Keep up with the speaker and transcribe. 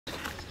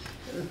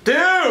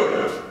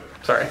Dude!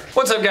 Sorry.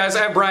 What's up, guys? I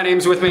have Brian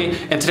Ames with me,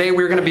 and today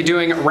we're going to be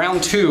doing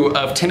round 2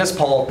 of tennis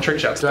ball trick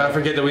shots. Did I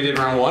forget that we did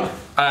round 1?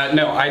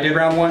 No, I did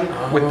round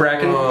 1 with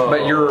Bracken,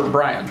 but you're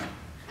Brian.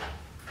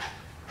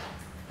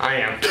 I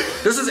am.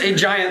 This is a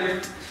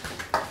giant...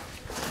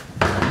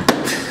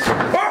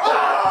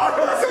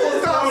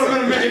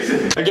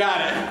 I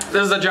got it.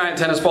 This is a giant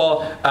tennis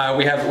ball.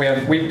 We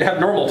have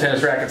normal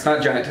tennis rackets,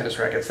 not giant tennis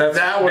rackets. That's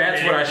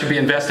what I should be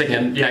investing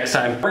in next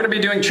time. We're gonna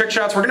be doing trick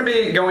shots. We're gonna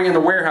be going in the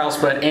warehouse,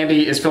 but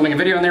Andy is filming a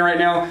video in there right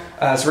now.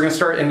 So we're gonna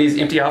start in these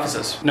empty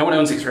offices. No one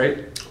owns these, right?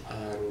 I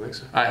don't think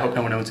so. I hope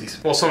no one owns these.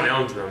 Well, someone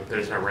owns them. They're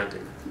just not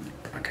renting.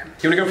 Okay.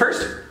 You wanna go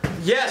first?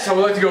 Yes, I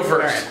would like to go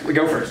first. All right, we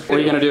go first. What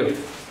are you gonna do?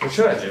 What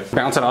should I do?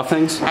 Bounce it off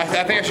things? I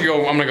think I should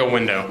go. I'm gonna go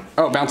window.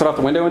 Oh, bounce it off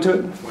the window into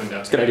it? Window.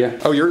 That's a good idea.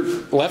 Oh, you're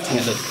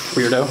left-handed,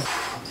 weirdo.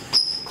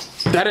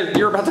 That is,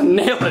 you're about to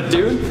nail it,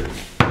 dude.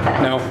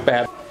 No,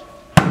 bad.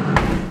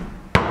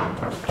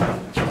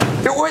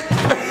 What?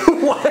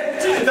 What?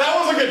 That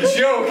was like a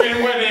joke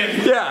and went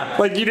in. Yeah,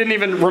 like you didn't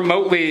even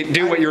remotely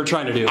do what you were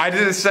trying to do. I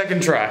did a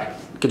second try.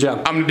 Good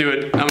job. I'm gonna do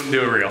it. I'm gonna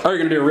do it real. Oh, you're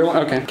gonna do a real one?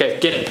 Okay. Okay,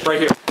 get it, right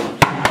here.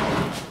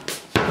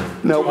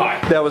 No, high.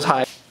 That was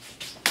high.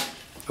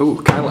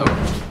 Ooh, Kylo.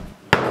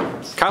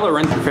 Kylo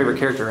Ren's your favorite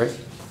character, right?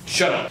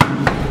 Shut up.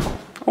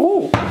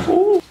 Oh,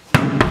 oh.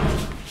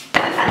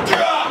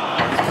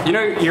 You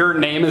know your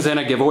name is in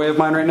a giveaway of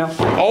mine right now?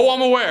 Oh,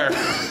 I'm aware.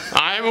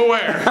 I'm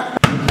aware.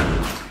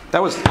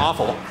 That was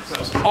awful. That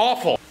was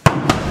awful.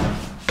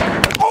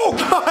 Oh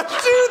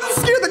gosh, dude, that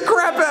scared the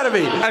crap out of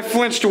me. I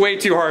flinched way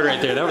too hard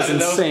right there. That was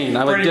insane.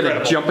 I like did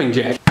a jumping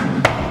jack.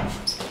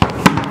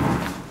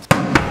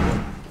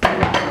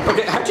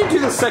 Okay, how'd you do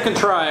the second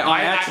try on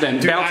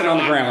accident, bouncing on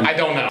the ground? I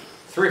don't know.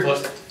 3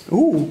 flips.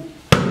 Ooh.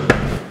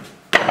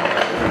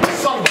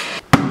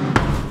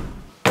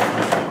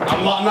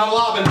 I'm not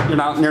lobbing.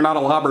 You're not a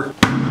lobber.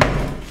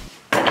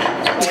 Oh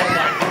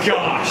my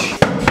gosh.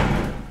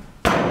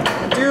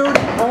 Dude,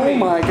 oh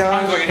my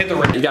gosh. I'm going to hit the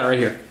ring. You got it right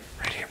here.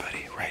 Right here,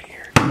 buddy. Right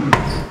here.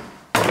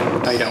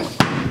 No, you don't.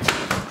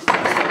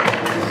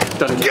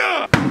 Done it.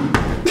 Yeah!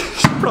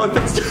 She probably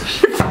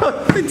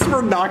thinks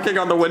we're knocking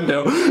on the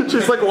window.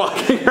 She's like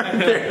walking right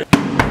there.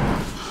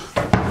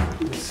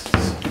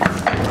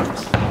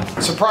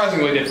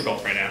 Surprisingly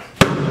difficult right now.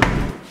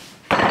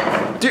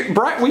 Dude,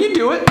 Brian, will you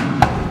do it?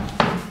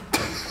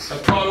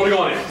 That's probably what I'm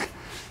going.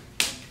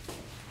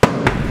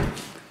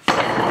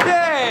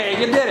 Yay,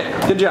 you did it.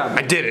 Good job.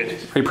 I did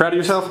it. Are you proud of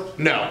yourself?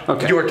 No.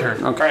 Okay. Your turn.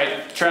 Okay. All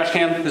right, trash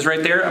can is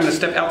right there. I'm gonna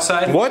step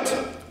outside. What?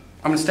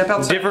 I'm gonna step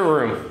outside. Different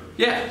room.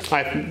 Yeah.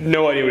 I have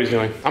no idea what he's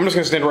doing. I'm just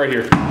gonna stand right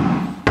here.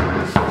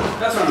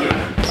 That's what I'm doing.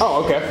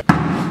 Oh, okay.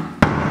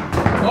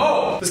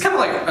 Oh, this kind of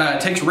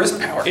like takes wrist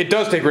power. It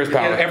does take wrist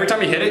power. Yeah, every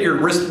time you hit it, your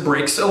wrist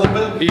breaks a little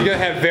bit. You gotta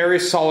have very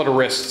solid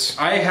wrists.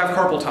 I have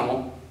carpal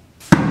tunnel.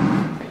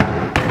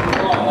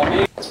 Oh,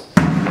 man.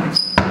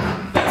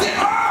 That's it.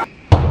 Ah!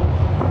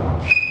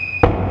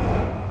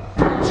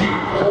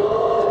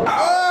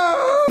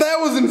 Oh, that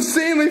was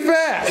insanely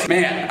fast.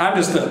 Man, I'm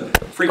just a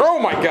freak. Oh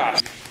my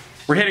gosh.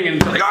 We're hitting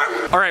into the...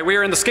 All right, we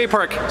are in the skate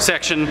park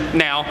section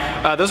now.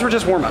 Those were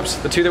just warm-ups.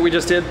 The 2 that we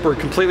just did were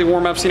completely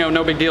warm-ups, you know,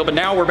 no big deal. But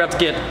now we're about to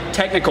get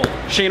technical,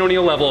 Shane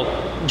O'Neill level,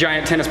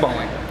 giant tennis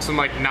balling. Some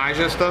like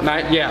Nija stuff?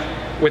 Yeah,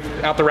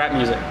 without the rap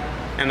music.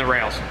 And the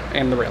rails.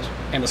 And the rails.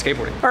 And the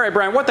skateboarding. All right,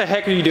 Brian, what the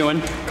heck are you doing?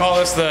 Call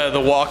this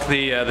the walk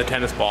the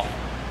tennis ball.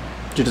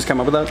 Did you just come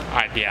up with that?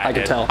 Yeah, I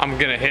could tell. I'm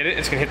gonna hit it,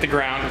 it's gonna hit the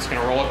ground, it's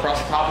gonna roll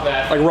across the top of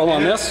that. Like roll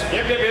on this? Yep.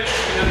 And then there's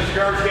a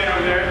garbage can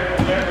over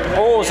there.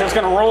 Oh, so it's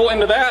gonna roll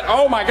into that?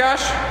 Oh my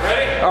gosh.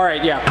 Ready? All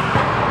right,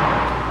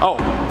 yeah. Oh,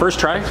 first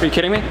try? Are you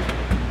kidding me?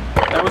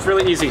 That was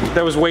really easy.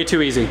 That was way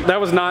too easy.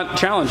 That was not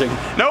challenging.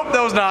 Nope,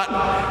 that was not.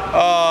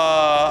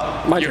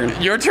 My turn.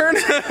 Your turn?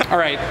 All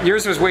right,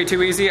 yours was way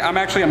too easy. I'm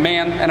actually a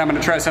man, and I'm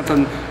gonna try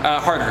something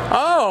harder.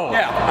 Oh.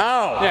 Yeah.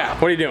 Oh. Yeah.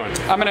 What are you doing?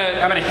 I'm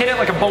gonna hit it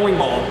like a bowling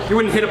ball. You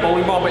wouldn't hit a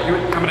bowling ball, but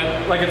I'm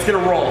gonna, like, it's gonna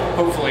roll,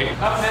 hopefully.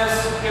 Up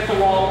this, hit the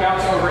wall,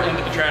 bounce over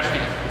into the trash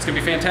can. It's gonna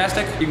be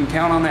fantastic. You can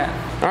count on that.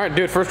 All right,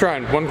 do it first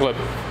round, 1 clip.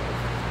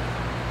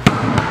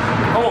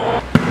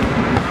 Oh.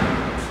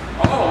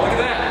 Oh, look at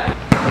that.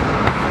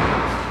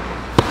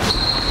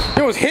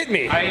 You almost hit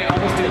me. I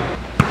almost did.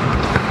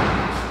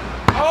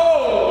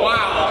 Oh,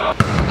 wow.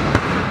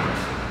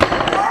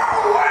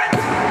 Oh,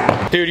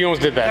 what? Dude, you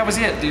almost did that. That was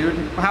it, dude.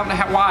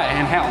 Why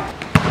and how?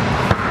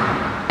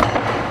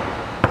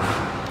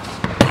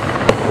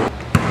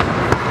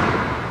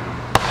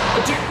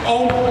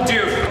 Oh,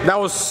 dude. That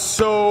was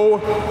so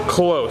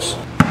close.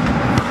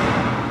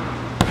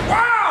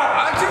 Wow,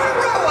 I didn't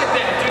roll like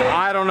that, dude.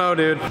 I don't know,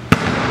 dude.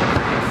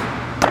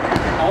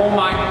 Oh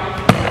my.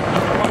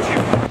 Watch you.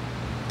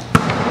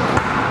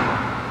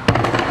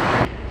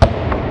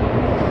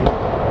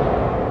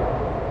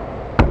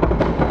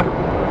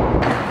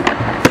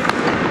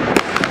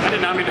 I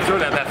did not mean to throw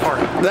that far.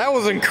 That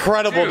was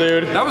incredible,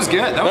 dude. That was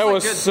good. That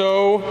was good.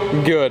 so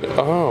good.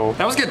 Oh.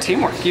 That was good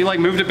teamwork. You like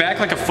moved it back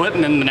like a foot,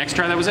 and then the next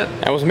try that was it.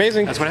 That was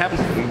amazing. That's what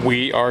happened.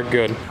 We are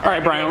good. All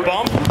right, Brian.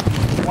 Bump.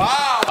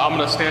 Wow. I'm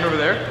gonna stand over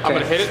there. I'm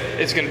gonna hit it.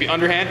 It's gonna be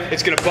underhand.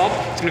 It's gonna bump.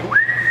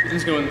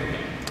 It's going.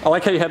 I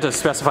like how you had to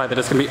specify that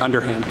it's gonna be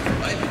underhand.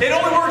 It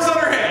only works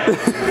underhand.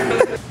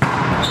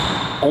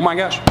 Oh my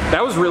gosh,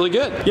 that was really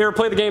good. You ever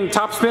play the game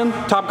Top Spin,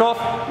 Top Golf?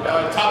 Top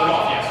Golf,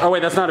 yes. Oh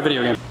wait, that's not a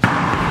video game.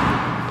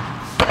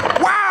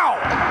 Wow!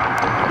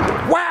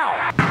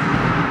 Wow!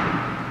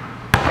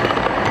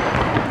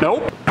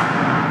 Nope.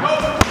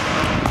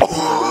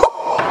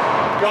 Oh.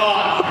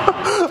 God.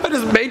 I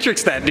just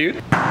matrixed that,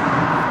 dude.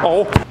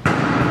 Oh.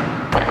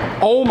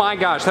 Oh my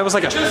gosh, that was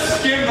like just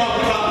skimmed off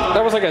the top.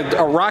 That was like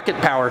a rocket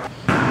power.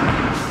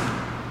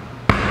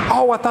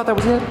 Oh, I thought that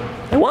was it.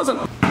 It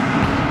wasn't.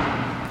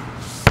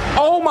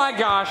 Oh my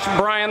gosh,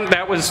 Brian,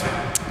 that was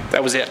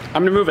it.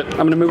 I'm gonna move it.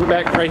 I'm gonna move it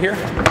back right here.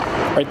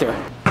 Right there.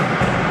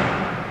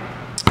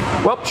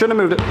 Well, shouldn't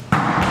have moved it.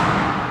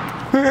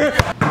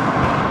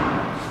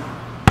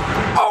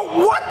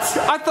 Oh, what?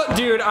 I thought,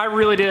 dude, I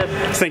really did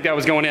think that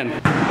was going in.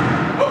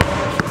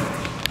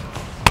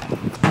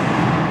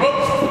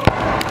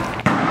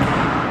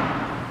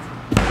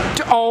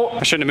 Oh,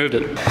 I shouldn't have moved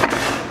it.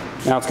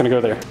 Now it's gonna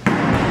go there.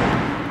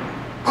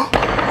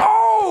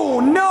 Oh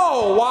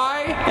no!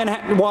 Why? And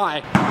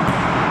why?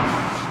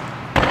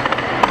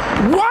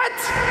 What?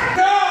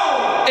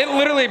 No! It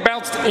literally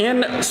bounced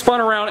in,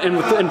 spun around,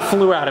 and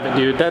flew out of it,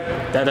 dude.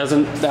 That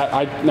doesn't.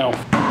 No.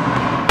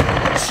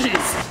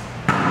 Jeez.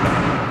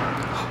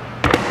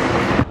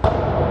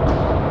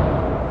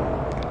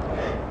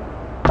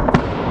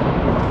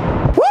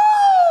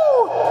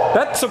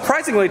 That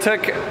surprisingly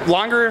took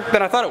longer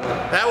than I thought it would.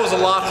 That was a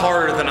lot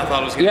harder than I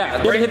thought it was going to be. Yeah,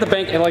 you have to hit the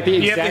bank at like the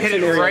exact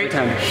same area. You have to hit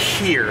it right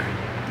here.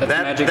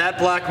 That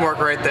black mark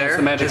right there. That's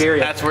the magic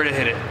area. That's where to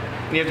hit it.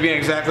 And you have to be in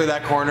exactly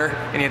that corner,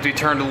 and you have to be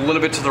turned a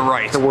little bit to the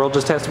right. The world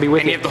just has to be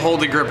with you. And you have to hold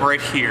the grip right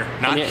here,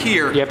 not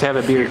here. You have to have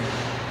a beard.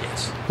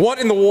 Yes. What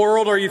in the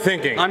world are you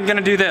thinking? I'm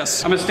gonna do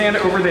this. I'm gonna stand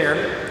over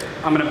there.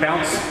 I'm gonna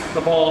bounce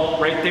the ball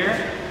right there.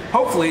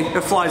 Hopefully,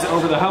 it flies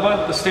over the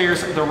hubba, the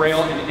stairs, the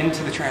rail, and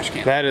into the trash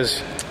can. That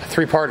is a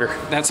three-parter.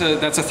 That's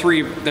a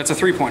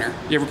three-pointer.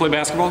 You ever play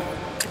basketball?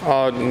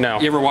 No.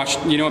 You ever watch?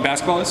 You know what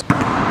basketball is?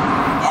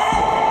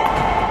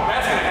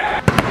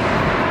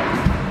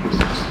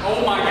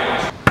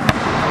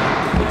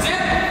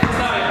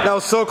 That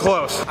was so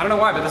close. I don't know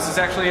why, but this is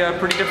actually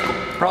pretty difficult.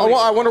 Probably.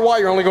 I wonder why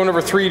you're only going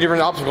over 3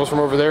 different obstacles from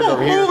over there to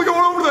over here. Only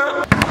going over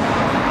that.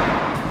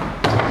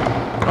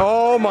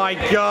 Oh my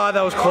god,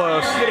 that was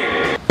close.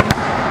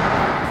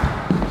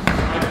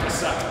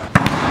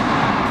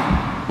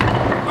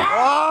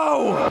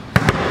 Oh!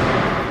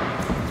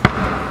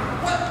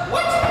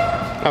 What?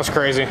 That was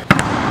crazy.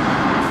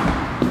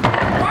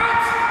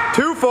 What?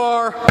 Too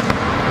far.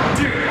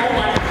 Dude, oh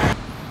my.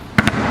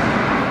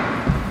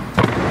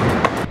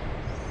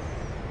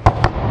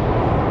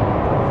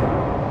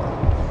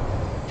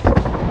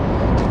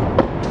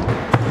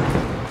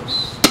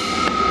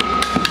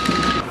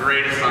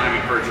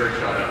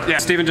 Yeah,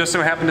 Steven just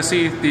so happened to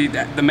see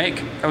the make.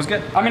 That was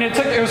good. I mean,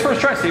 it was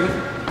first try, Steven.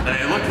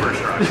 It looked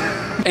first try.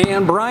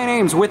 And Brian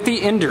Ames with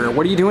the Ender.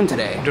 What are you doing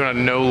today? I'm doing a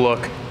no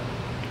look.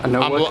 A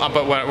no look?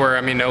 But where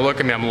I mean no look,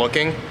 I mean I'm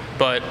looking,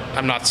 but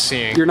I'm not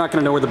seeing. You're not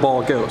going to know where the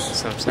ball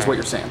goes. Is what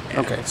you're saying.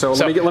 Yeah. Okay, so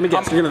let me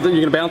guess. You're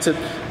gonna bounce it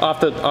off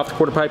the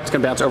quarter pipe. It's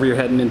gonna bounce over your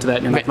head and into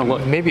that, and you're not gonna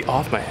look. Maybe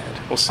off my head.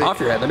 We'll see. Off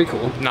your head. That'd be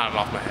cool. Not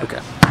off my head. Okay.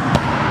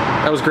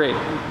 That was great.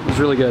 It was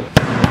really good.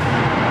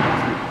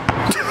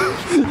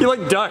 You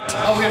like ducked.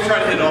 I was gonna try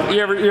to hit it off.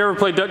 You ever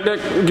play duck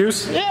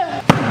goose?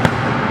 Yeah.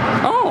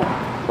 Oh.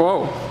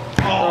 Whoa.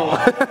 Oh.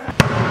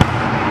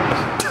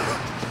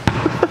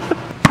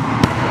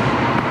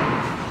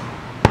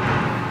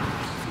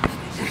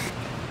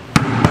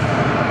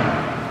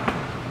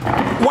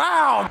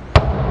 Wow.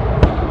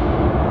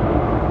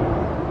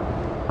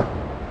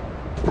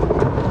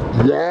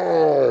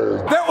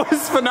 Yeah. That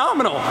was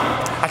phenomenal.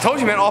 I told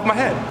you, man, off my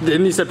head.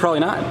 And you said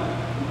probably not.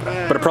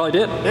 But it probably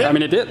did. Yeah. I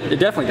mean, it did. It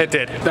definitely did.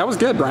 It did. That was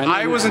good, Brian.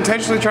 I was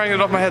intentionally trying to get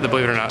it off my head,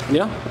 believe it or not.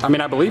 Yeah. I mean,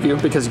 I believe you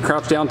because you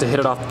crouched down to hit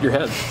it off your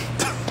head.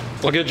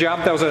 Well, good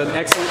job. That was an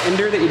excellent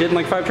ender that you did in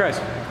like 5 tries.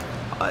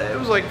 It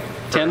was like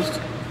 10?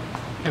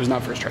 It was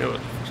not first try.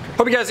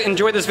 Hope you guys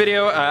enjoyed this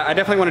video. I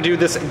definitely want to do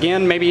this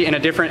again, maybe in a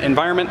different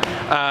environment.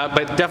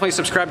 But definitely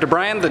subscribe to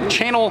Brian. The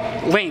channel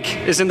link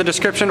is in the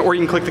description, or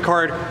you can click the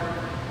card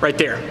right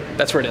there.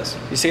 That's where it is.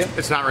 You see it?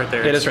 It's not right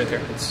there. It is right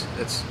there.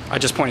 It's. I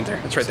just pointed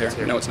there. It's right there.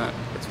 Here. No, it's not.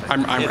 It's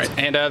I'm right.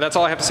 And that's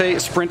all I have to say.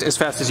 Sprint as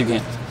fast as you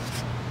can.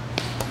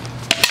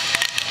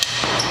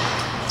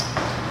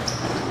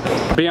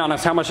 Be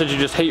honest, how much did you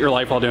just hate your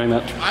life while doing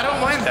that? I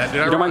don't mind that,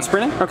 dude. You don't mind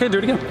sprinting? Okay, do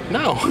it again.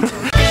 No.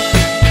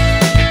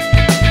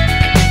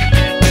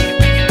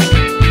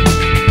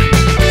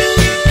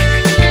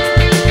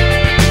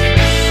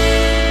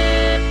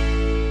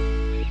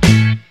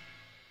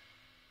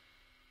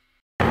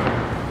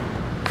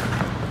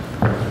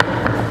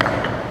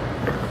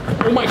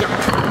 Oh my god.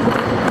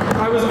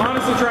 I was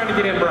honestly trying to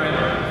get in, Brian.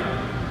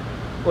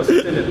 Let's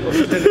just end it. Let's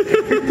just end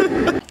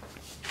it.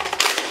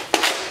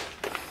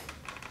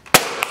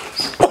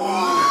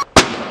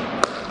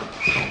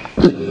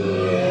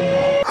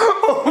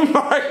 Oh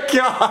my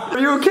god. Are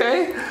you okay?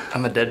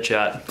 I'm a dead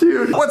shot.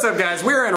 Dude. What's up, guys? We're in